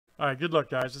All right, good luck,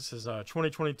 guys. This is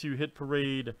 2022 Hit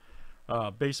Parade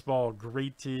Baseball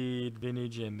Graded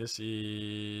Vintage, and this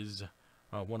is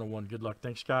 101. Good luck.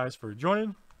 Thanks, guys, for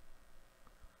joining.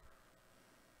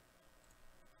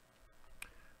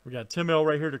 We got Tim L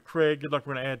right here to Craig. Good luck.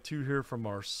 We're going to add 2 here from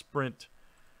our Sprint.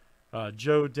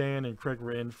 Joe, Dan, and Craig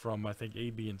were in from, I think, A,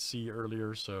 B, and C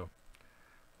earlier. So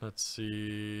let's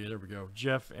see. There we go.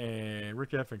 Jeff and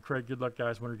Rick F. and Craig. Good luck,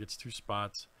 guys. Winner gets 2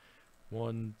 spots.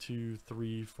 1, 2,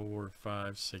 3, 4,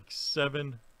 5, 6,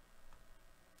 7.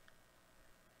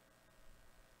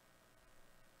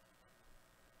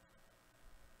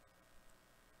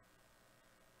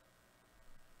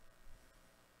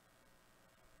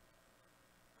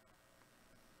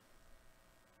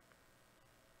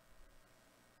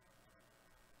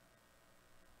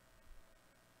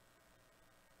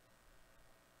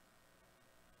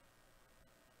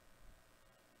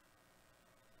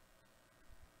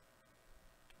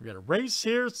 We got a race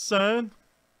here, son.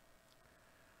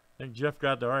 I think Jeff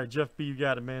got there. All right, Jeff B, you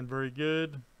got it, man. Very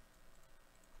good.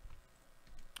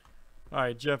 All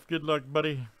right, Jeff, good luck,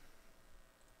 buddy.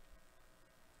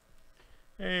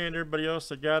 And everybody else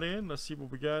that got in, let's see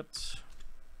what we got.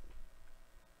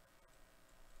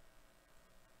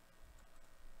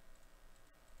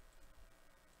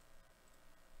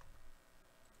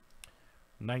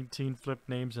 $19 flip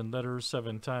names and letters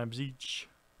 7 times each.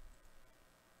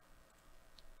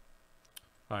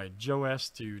 All right, Joe S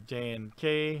to Dan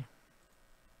K.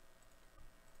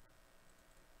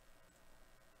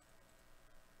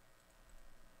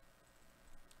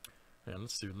 And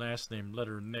let's do last name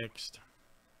letter next.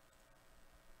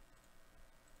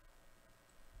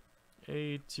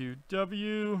 A to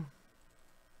W.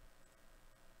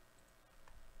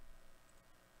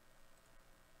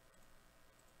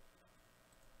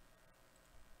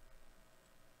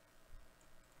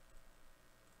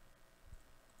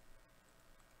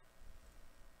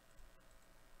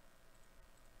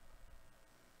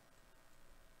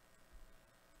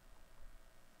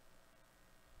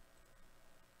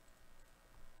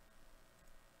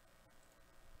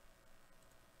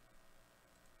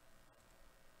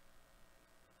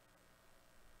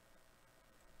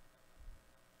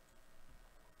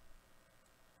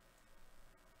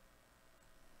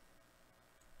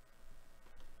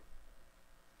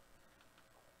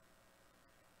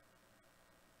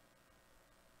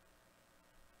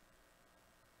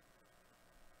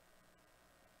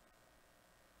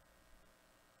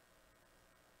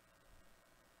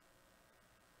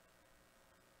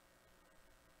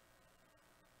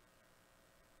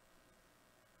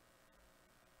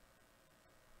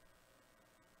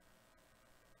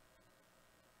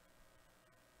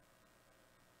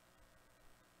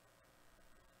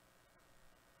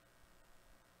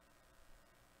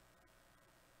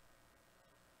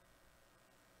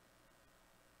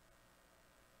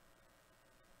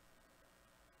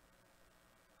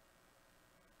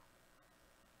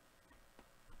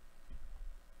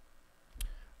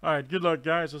 All right, good luck,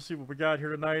 guys. Let's see what we got here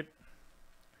tonight.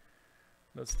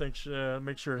 Let's make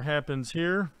sure it happens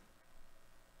here.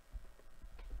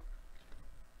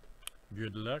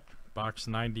 Good luck. Box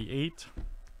 98.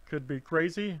 Could be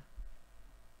crazy.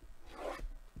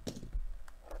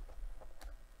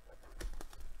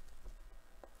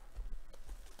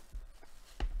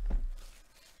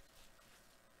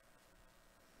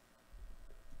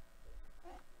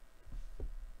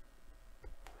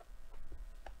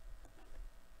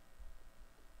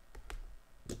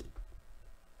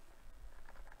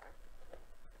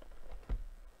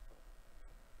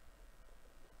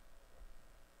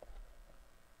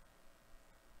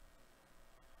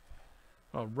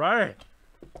 All right.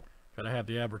 Gotta have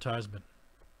the advertisement.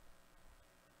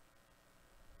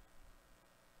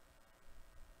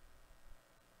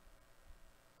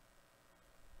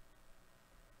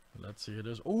 Let's see, it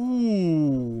is.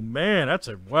 Ooh, man,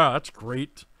 wow, that's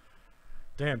great.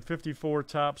 Damn, 54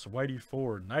 tops, Whitey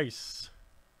Ford. Nice.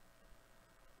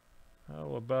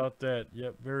 How about that?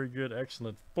 Yep, very good,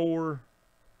 excellent. 4.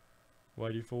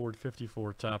 Whitey Ford,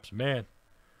 54 tops. Man.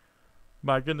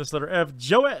 My goodness, letter F.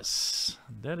 Joe S.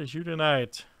 That is you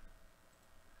tonight.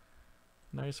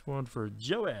 Nice one for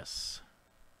Joe S.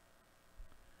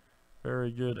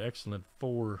 Very good, excellent.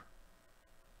 4.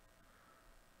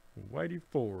 Whitey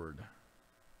Ford.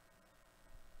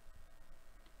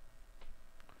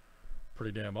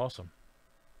 Pretty damn awesome.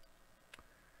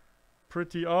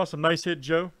 Pretty awesome. Nice hit,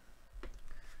 Joe.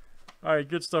 All right,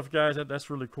 good stuff, guys.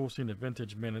 That's really cool seeing the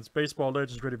vintage, man. It's Baseball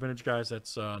Legends Graded Vintage, guys.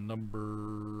 That's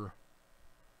number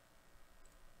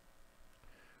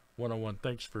 101.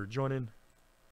 Thanks for joining.